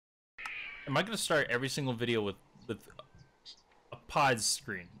Am I gonna start every single video with a pause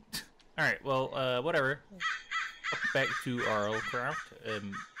screen? All right, well, whatever. Back to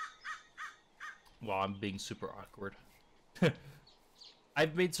RLCraft. Well, I'm being super awkward.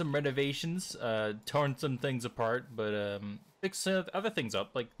 I've made some renovations, torn some things apart, but fixed other things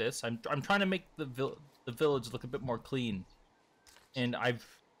up like this. I'm trying to make the village look a bit more clean, and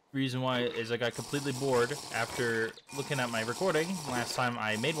reason why is I got completely bored after looking at my recording last time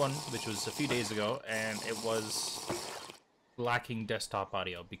I made one, which was a few days ago, and it was lacking desktop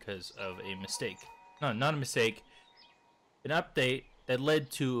audio because of a mistake. No, not a mistake. An update that led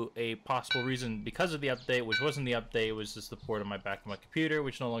to a possible reason because of the update, which wasn't the update, it was just the port on my back of my computer,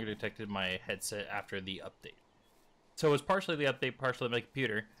 which no longer detected my headset after the update. So it was partially the update, partially my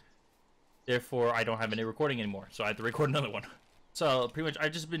computer. Therefore, I don't have any recording anymore, so I had to record another one. So pretty much,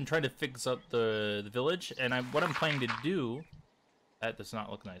 I've just been trying to fix up the village, and what I'm planning to do. That does not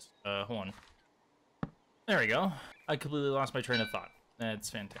look nice. Hold on. There we go. I completely lost my train of thought. That's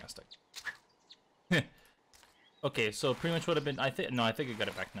fantastic. Okay, so pretty much what I've been, I think I got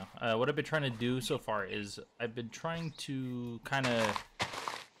it back now. What I've been trying to do so far is I've been trying to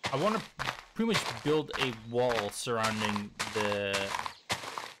I want to pretty much build a wall surrounding the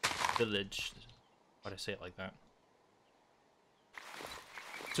village. Why'd I say it like that?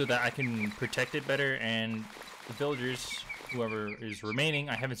 So that I can protect it better, and the villagers, whoever is remaining,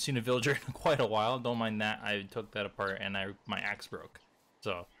 I haven't seen a villager in quite a while. Don't mind that. I took that apart and my axe broke.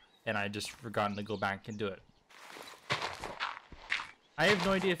 So, and I just forgotten to go back and do it. I have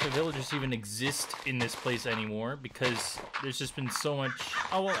no idea if the villagers even exist in this place anymore, because there's just been so much.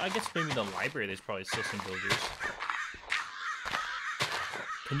 Oh, well, I guess maybe the library, there's probably still some villagers.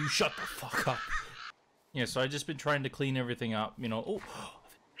 Can you shut the fuck up? Yeah, so I've just been trying to clean everything up, you know. Oh,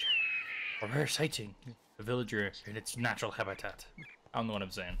 a rare sighting. A villager in its natural habitat. I don't know what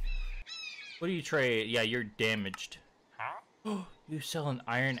I'm saying. What do you trade? Yeah, you're damaged. Oh, you sell an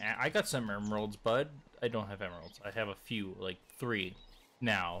iron I got some emeralds, bud. I don't have emeralds. I have a few, like 3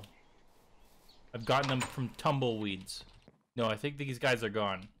 now. I've gotten them from tumbleweeds. No, I think these guys are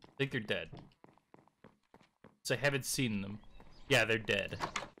gone. I think they're dead. So I haven't seen them. Yeah, they're dead.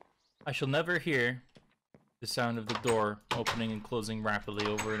 I shall never hear the sound of the door opening and closing rapidly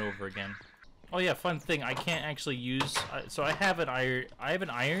over and over again. Oh yeah, fun thing. I can't actually use. So I have an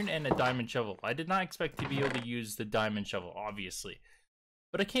iron and a diamond shovel. I did not expect to be able to use the diamond shovel, obviously,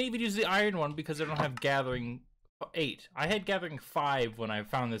 but I can't even use the iron one because I don't have gathering 8. I had gathering 5 when I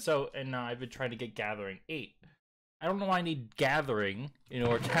found this out, and now I've been trying to get gathering 8. I don't know why I need gathering in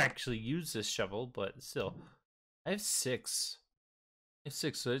order to actually use this shovel, but still, I have 6. I have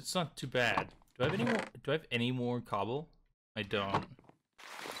 6, so it's not too bad. Do I have any more? Do I have any more cobble? I don't.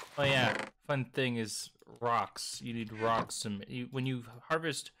 Oh yeah, fun thing is rocks. You need rocks when you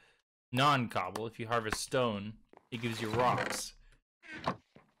harvest non-cobble. If you harvest stone, it gives you rocks,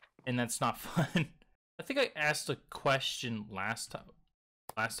 and that's not fun. I think I asked a question last time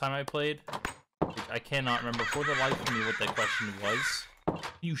I played. I cannot remember for the life of me what that question was.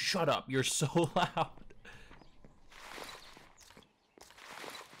 You shut up! You're so loud.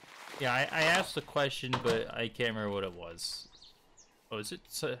 Yeah, I asked the question, but I can't remember what it was. Oh, is it?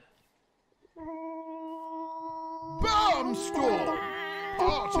 Bomb storm!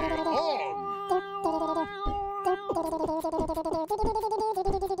 Party on!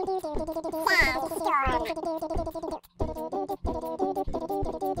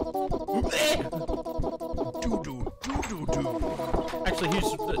 Actually, this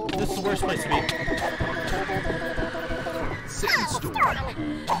is the worst place to be. Sandstorm!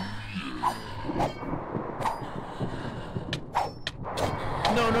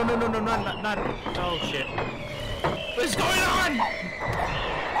 No, not. Oh shit. What is going on?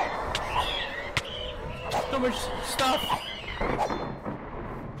 So much stuff.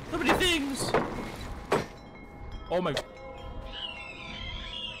 So many things. Oh my.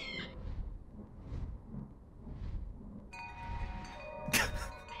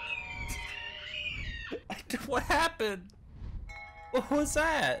 What happened? What was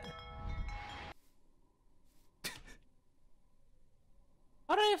that?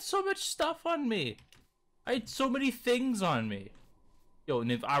 Why do I have so much stuff on me? I had so many things on me. Yo,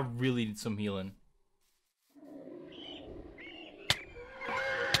 Niv, I really need some healing.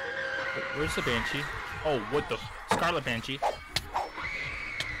 Where's the Banshee? Oh, what the? Scarlet Banshee.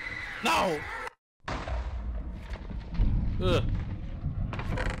 No! Ugh.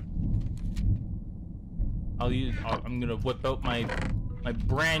 I'm gonna whip out my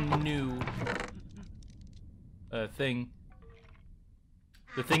brand new thing.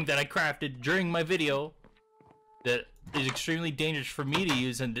 The thing that I crafted during my video that is extremely dangerous for me to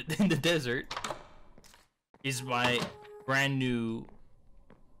use in the desert is my brand new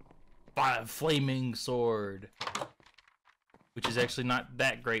flaming sword, which is actually not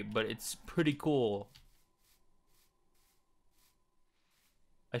that great, but it's pretty cool.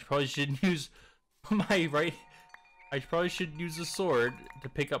 I probably shouldn't use my right. I probably should use the sword to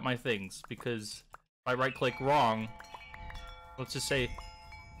pick up my things, because if I right click wrong, let's just say,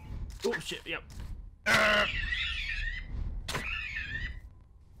 oh shit, yep.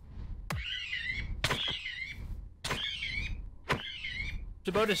 It's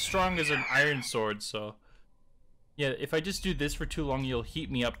about as strong as an iron sword, so yeah, if I just do this for too long, you'll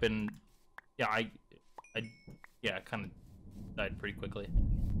heat me up, and yeah, I kind of died pretty quickly.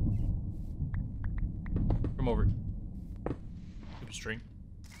 From over. Stupid string.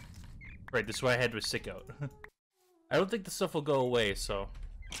 Right, this is why I had to stick out. I don't think the stuff will go away, so.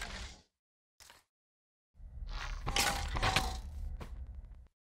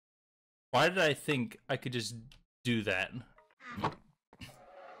 Why did I think I could just do that?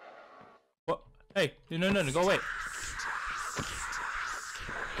 What? Hey, no, go away.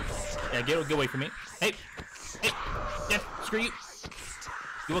 Yeah, get away from me. Hey, yeah, screw you.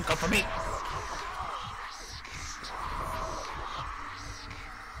 You won't come for me.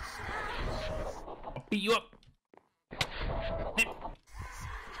 I'll beat you up. Hey.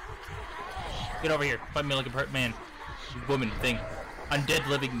 Get over here. Fight me like a part man, woman thing, undead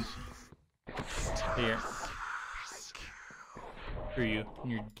living. Here. Screw you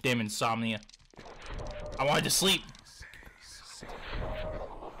and your damn insomnia. I wanted to sleep.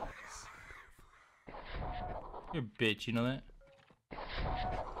 You're a bitch, you know that?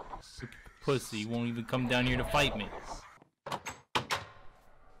 You're pussy, you won't even come down here to fight me.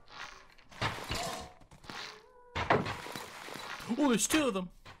 Oh, there's two of them.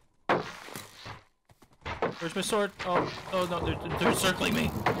 Where's my sword? Oh no, they're encircling me.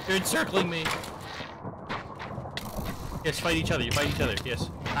 They're encircling me. Yes, fight each other. You fight each other.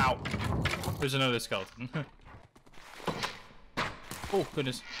 Yes. Ow. There's another skeleton. Oh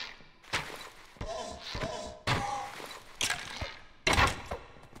goodness.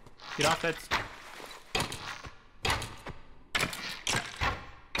 Get off that.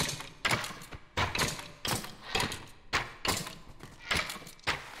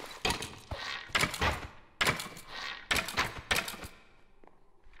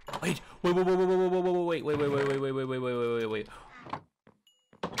 Wait.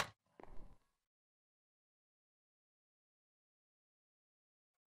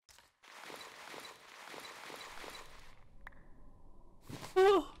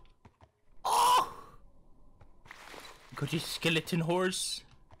 Oh! Got your skeleton horse.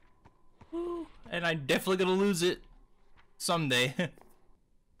 Ooh. And I'm definitely gonna lose it someday.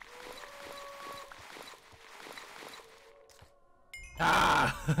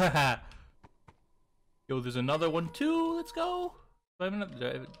 Ah! Yo, there's another one too. Let's go. Wait!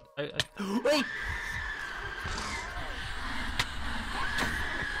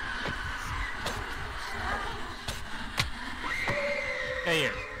 Hey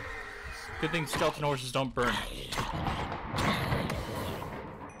here. Good thing skeleton horses don't burn.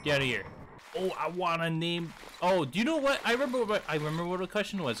 Get out of here. Oh, I wanna name. Oh, do you know what? I remember what the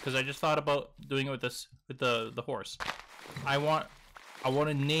question was, because I just thought about doing it with the horse. I want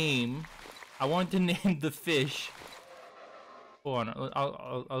to name the fish. Hold on,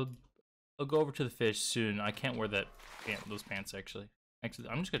 I'll go over to the fish soon. I can't wear those pants actually.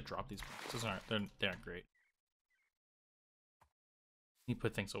 I'm just gonna drop these pants. They aren't great. You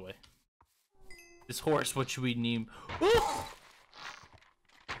put things away. This horse, what should we name? Woo!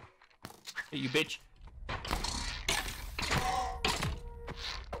 Hey, you bitch.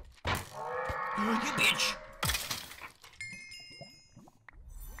 You bitch!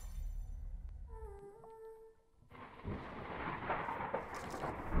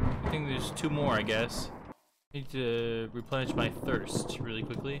 I think there's two more, I guess. I need to replenish my thirst really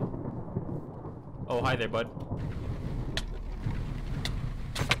quickly. Oh, hi there, bud.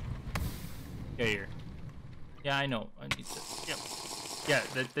 Yeah, here. Yeah, I know. I need to. Yep. Yeah,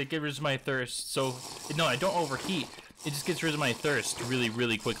 that gets rid of my thirst. So, no, I don't overheat. It just gets rid of my thirst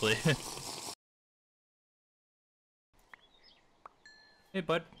really quickly. Hey,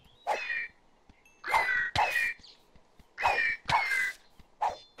 bud.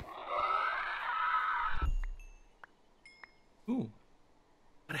 Ooh.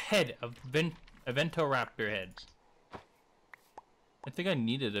 A head of Ventoraptor head. I think I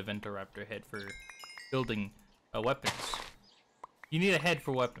needed a Ventoraptor head for building weapons. You need a head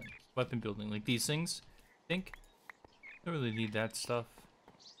for weapon building, like these things. I think. Don't really need that stuff.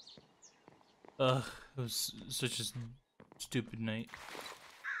 It was such a stupid knight.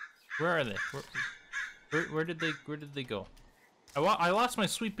 Where are they? Where did they go? I lost my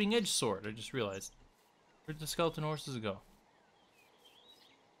sweeping edge sword. I just realized. Where'd the skeleton horses go?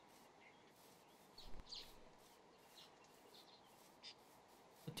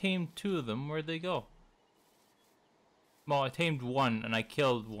 I tamed 2 of them. Where'd they go? Well, I tamed 1 and I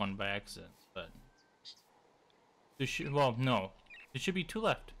killed 1 by accident, but there should, well, no, there should be 2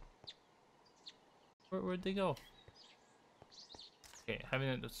 left. Where'd they go? Okay,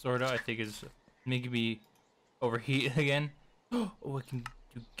 having the sword out, I think, is making me overheat again. Oh, I can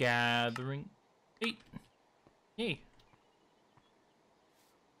do gathering. Hey, hey.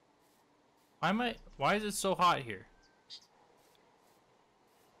 Why is it so hot here?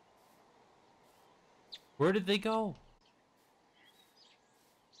 Where did they go?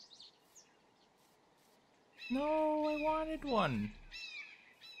 No, I wanted one.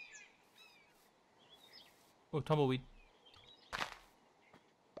 Oh, tumbleweed.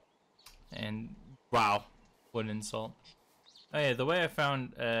 And wow, what an insult. Oh yeah, the way I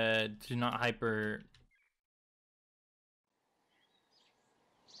found to not hyper.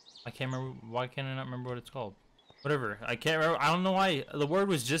 I can't remember. Why can I not remember what it's called? Whatever. I can't remember. I don't know why. The word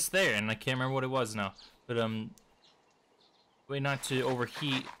was just there, and I can't remember what it was now. But way not to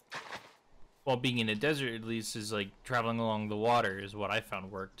overheat while being in a desert, at least, is like traveling along the water is what I found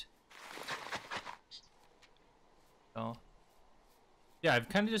worked. Oh. Yeah, I've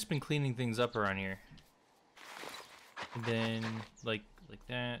kind of just been cleaning things up around here. And then, like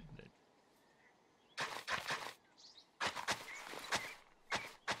that.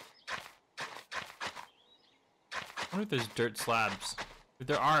 I wonder if there's dirt slabs. If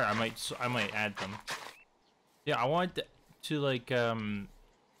there are, I might add them. Yeah, I want to like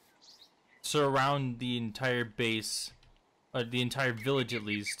surround the entire base, the entire village at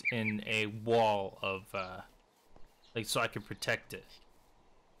least, in a wall of like so I can protect it.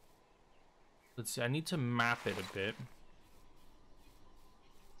 Let's see. I need to map it a bit.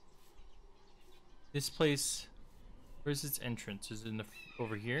 This place, where's its entrance? Is it in the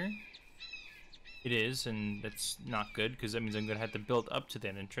over here? It is, and that's not good because that means I'm gonna have to build up to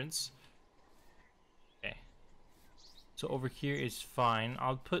that entrance. Okay. So over here is fine.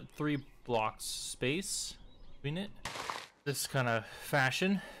 I'll put 3 blocks space between it. This kind of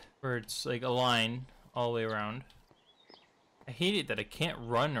fashion where it's like a line all the way around. I hate it that I can't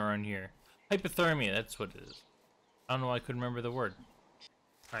run around here. Hypothermia, that's what it is. I don't know why I couldn't remember the word.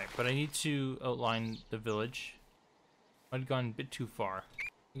 Alright, but I need to outline the village. I'd gone a bit too far.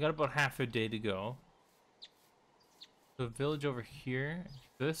 We got about half a day to go. The village over here.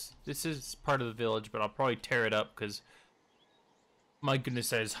 This is part of the village, but I'll probably tear it up because my goodness,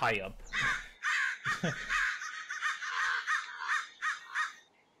 that is high up.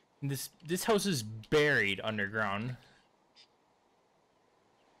 This house is buried underground.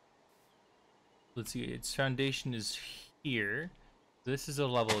 Let's see, its foundation is here. This is the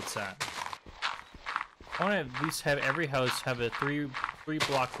level it's at. I want to at least have every house have a 3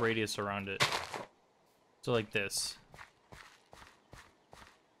 block radius around it. So like this.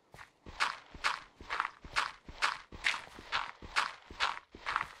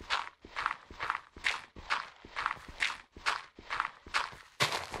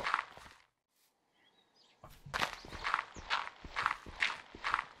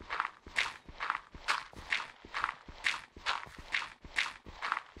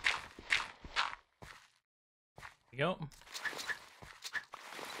 There you go.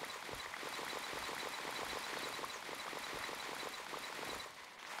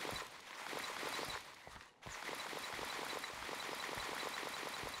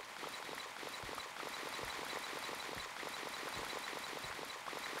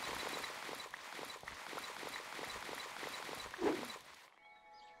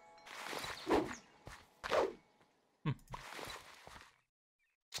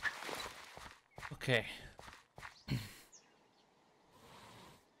 Okay.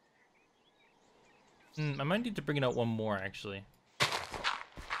 I might need to bring it out one more, actually.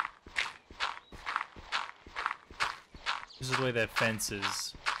 This is the way that fence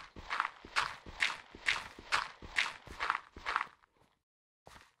is.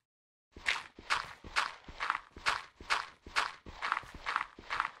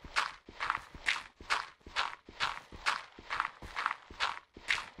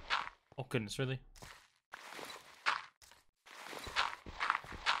 Oh goodness, really?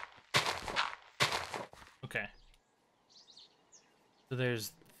 Okay. So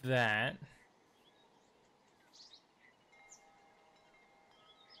there's that.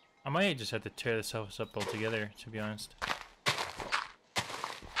 I might just have to tear this house up altogether, to be honest.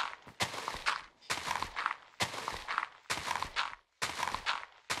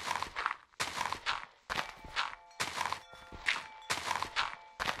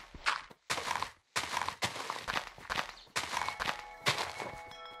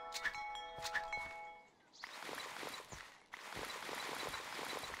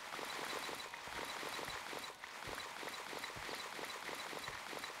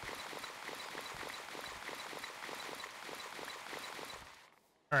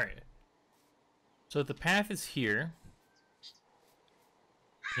 So the path is here.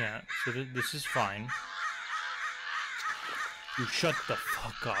 Yeah, so this is fine. You shut the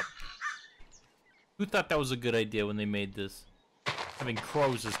fuck up. Who thought that was a good idea when they made this? Having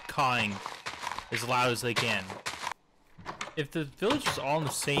crows is cawing as loud as they can. If the village was all on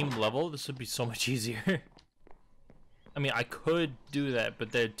the same level, this would be so much easier. I mean, I could do that,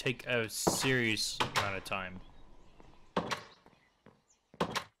 but that'd take a serious amount of time.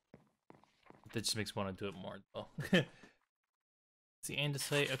 That just makes me want to do it more, though. It's the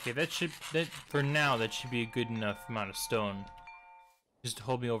andesite. Okay, that for now, that should be a good enough amount of stone. Just to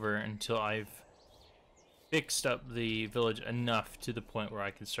hold me over until I've fixed up the village enough to the point where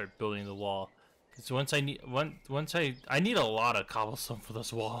I can start building the wall. Because once I need a lot of cobblestone for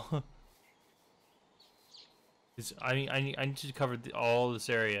this wall. Because I need to cover all this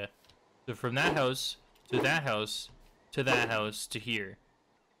area. So from that house to that house to that house to here.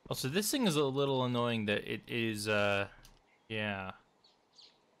 Also, this thing is a little annoying that it is yeah.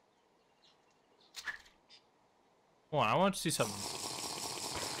 Hold on, I want to see something.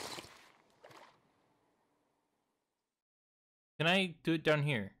 Can I do it down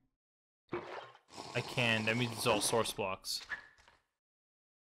here? I can. That means it's all source blocks.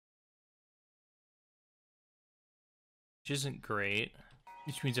 Which isn't great.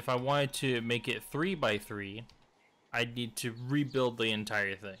 Which means if I wanted to make it 3 by 3, I'd need to rebuild the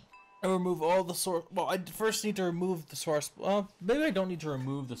entire thing. And remove all the source... Well, I'd first need to remove the source... Well, maybe I don't need to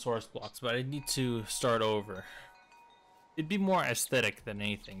remove the source blocks, but I need to start over. It'd be more aesthetic than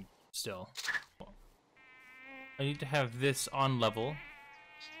anything, still. I need to have this on level.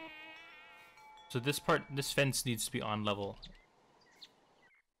 So this fence needs to be on level.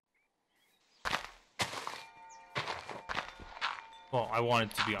 Well, I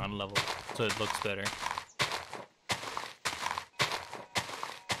want it to be on level, so it looks better.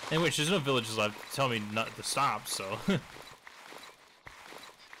 In which, there's no villages left to tell me not to stop, so... I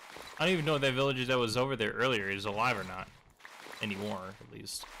don't even know if that villager that was over there earlier is alive or not. Anymore, at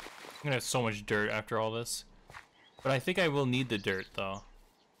least. I'm gonna have so much dirt after all this. But I think I will need the dirt, though.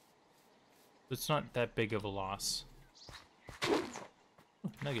 It's not that big of a loss. Ooh,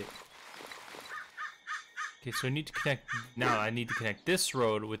 nugget. Okay, so I need to connect... Now I need to connect this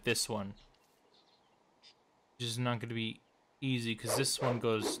road with this one. Which is not going to be easy, because this one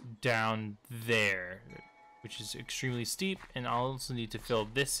goes down there. Which is extremely steep, and I'll also need to fill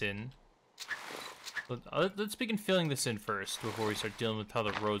this in. Let's begin filling this in first, before we start dealing with how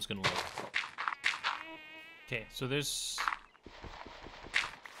the road's going to look. Okay, so there's...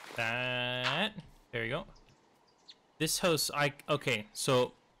 that. There you go. This house, okay,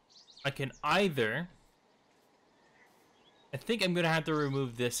 so I can either... I think I'm gonna have to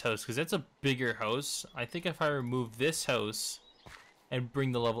remove this house because that's a bigger house. I think if I remove this house and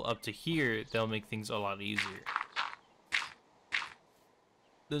bring the level up to here, that'll make things a lot easier.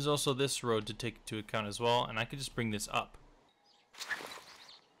 There's also this road to take into account as well, and I could just bring this up.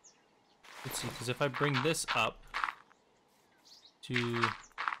 Let's see, because if I bring this up to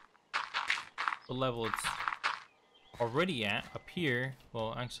the level it's already at, up here,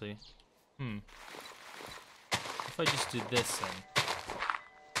 well, actually, if I just do this then.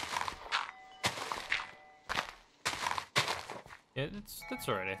 Yeah, that's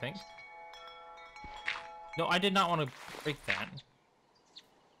alright, I think. No, I did not want to break that.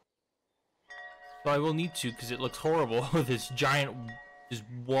 But I will need to, because it looks horrible with this giant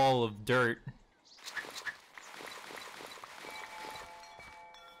wall of dirt.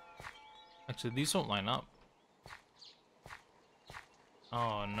 Actually, these don't line up.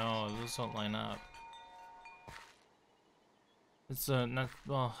 Oh no, those don't line up. It's not,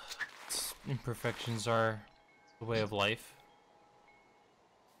 well, imperfections are the way of life,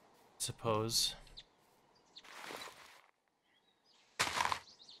 I suppose.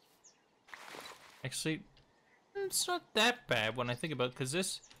 Actually, it's not that bad when I think about it, because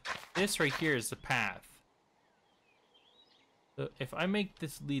this right here is the path. So if I make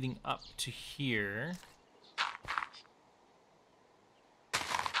this leading up to here,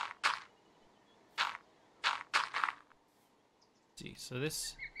 see, so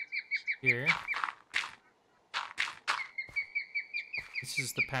this here, this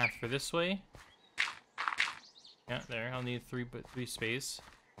is the path for this way. Yeah, there, I'll need three space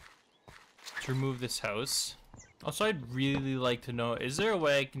to remove this house. Also, I'd really like to know, is there a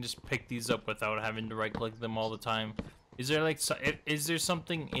way I can just pick these up without having to right click them all the time? Is there like, is there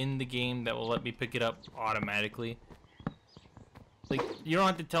something in the game that will let me pick it up automatically? Like, you don't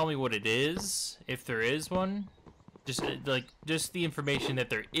have to tell me what it is, if there is one. Just the information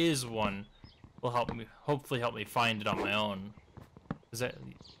that there is one will help me, hopefully help me find it on my own. Is that...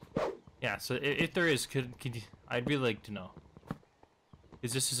 Yeah, so if there is, could you, I'd really like to know.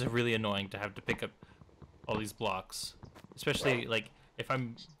 Because this is really annoying to have to pick up all these blocks. Especially, like,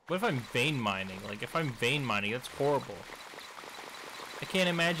 what if I'm vein mining? Like, if I'm vein mining, that's horrible. I can't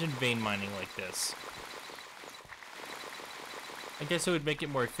imagine vein mining like this. I guess it would make it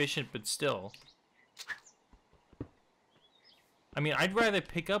more efficient, but still. I mean, I'd rather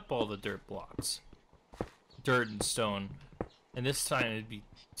pick up all the dirt blocks. Dirt and stone. And this time it'd be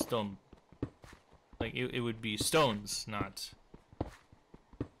stone. Like, it would be stones, not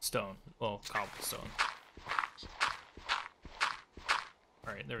stone. Well, cobblestone.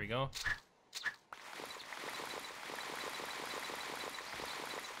 Alright, there we go.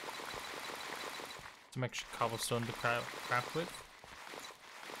 Some extra cobblestone to craft with.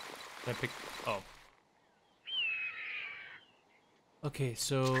 Can I pick... Oh. Okay,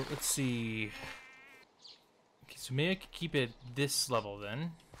 so let's see. Okay, so maybe I could keep it this level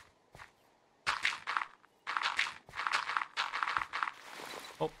then.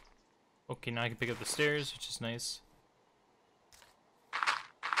 Oh. Okay, now I can pick up the stairs, which is nice.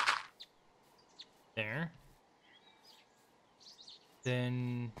 There.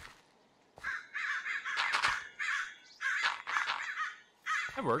 Then...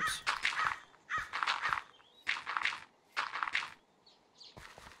 that works.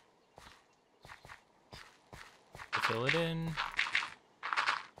 Fill it in.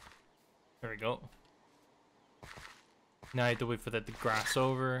 There we go. Now I have to wait for that to grass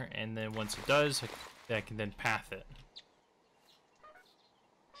over, and then once it does, I can then path it.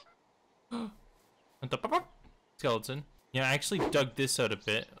 Skeleton. Yeah, I actually dug this out a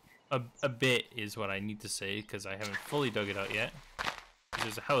bit. A bit is what I need to say, because I haven't fully dug it out yet.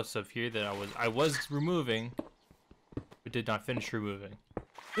 There's a house up here that I was removing, but did not finish removing.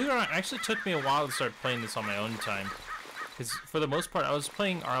 Believe it or not, it actually took me a while to start playing this on my own time. Because for the most part, I was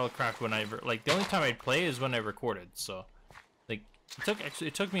playing RLCraft whenever, like, the only time I'd play is when I recorded, so. Like,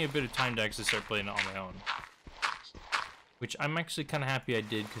 it took me a bit of time to actually start playing it on my own. Which I'm actually kind of happy I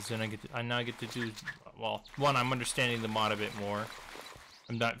did, because then I now get to do, well, one, I'm understanding the mod a bit more.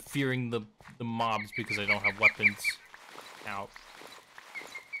 I'm not fearing the mobs because I don't have weapons out.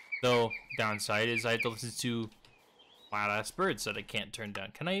 Though, downside is I have to listen to loud-ass birds that I can't turn down.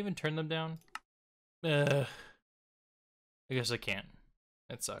 Can I even turn them down? I guess I can't.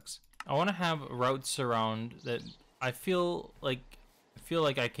 That sucks. I want to have routes around that I feel like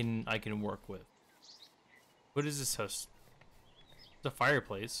I can work with. What is this house? It's a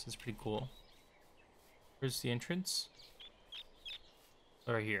fireplace. It's pretty cool. Where's the entrance?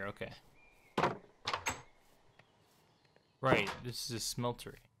 Right here. Okay. Right. This is a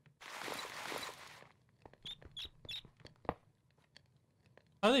smeltery.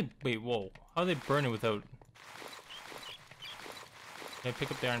 How they wait? Whoa! How are they burning without? Can I pick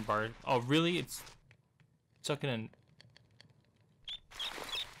up the iron bar? Oh, really? It's sucking in.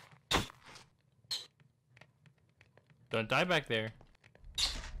 Don't die back there.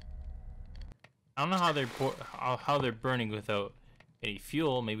 I don't know how they're burning without any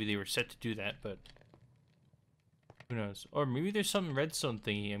fuel. Maybe they were set to do that, but who knows? Or maybe there's some redstone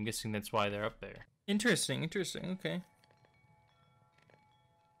thingy. I'm guessing that's why they're up there. Interesting. Interesting. Okay.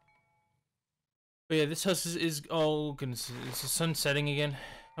 But yeah, this house is oh goodness, is the sun setting again?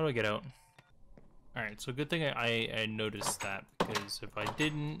 How do I get out? Alright, so good thing I noticed that, because if I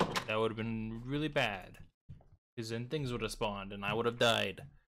didn't, that would have been really bad. Because then things would have spawned and I would have died.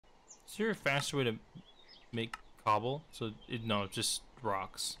 Is there a faster way to make cobble? So no, just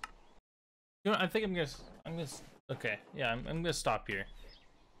rocks. You know, I think I'm gonna okay, yeah, I'm gonna stop here.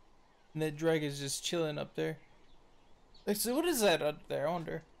 And that dragon's just chilling up there. Like, so what is that up there? I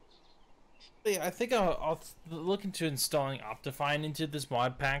wonder. Yeah, I think I'll look into installing Optifine into this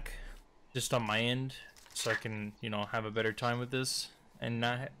mod pack, just on my end, so I can, you know, have a better time with this and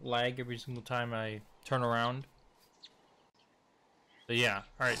not lag every single time I turn around. So yeah,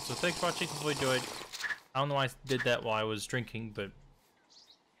 alright, so thanks for watching, hopefully you enjoyed. I don't know why I did that while I was drinking, but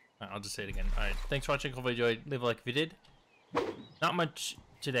I'll just say it again. Alright, thanks for watching, hopefully you enjoyed. Leave a like if you did. Not much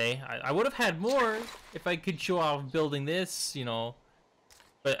today. I would have had more if I could show off building this, you know.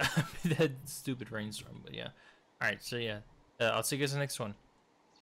 But that stupid rainstorm, but yeah. Alright, so yeah. I'll see you guys in the next one.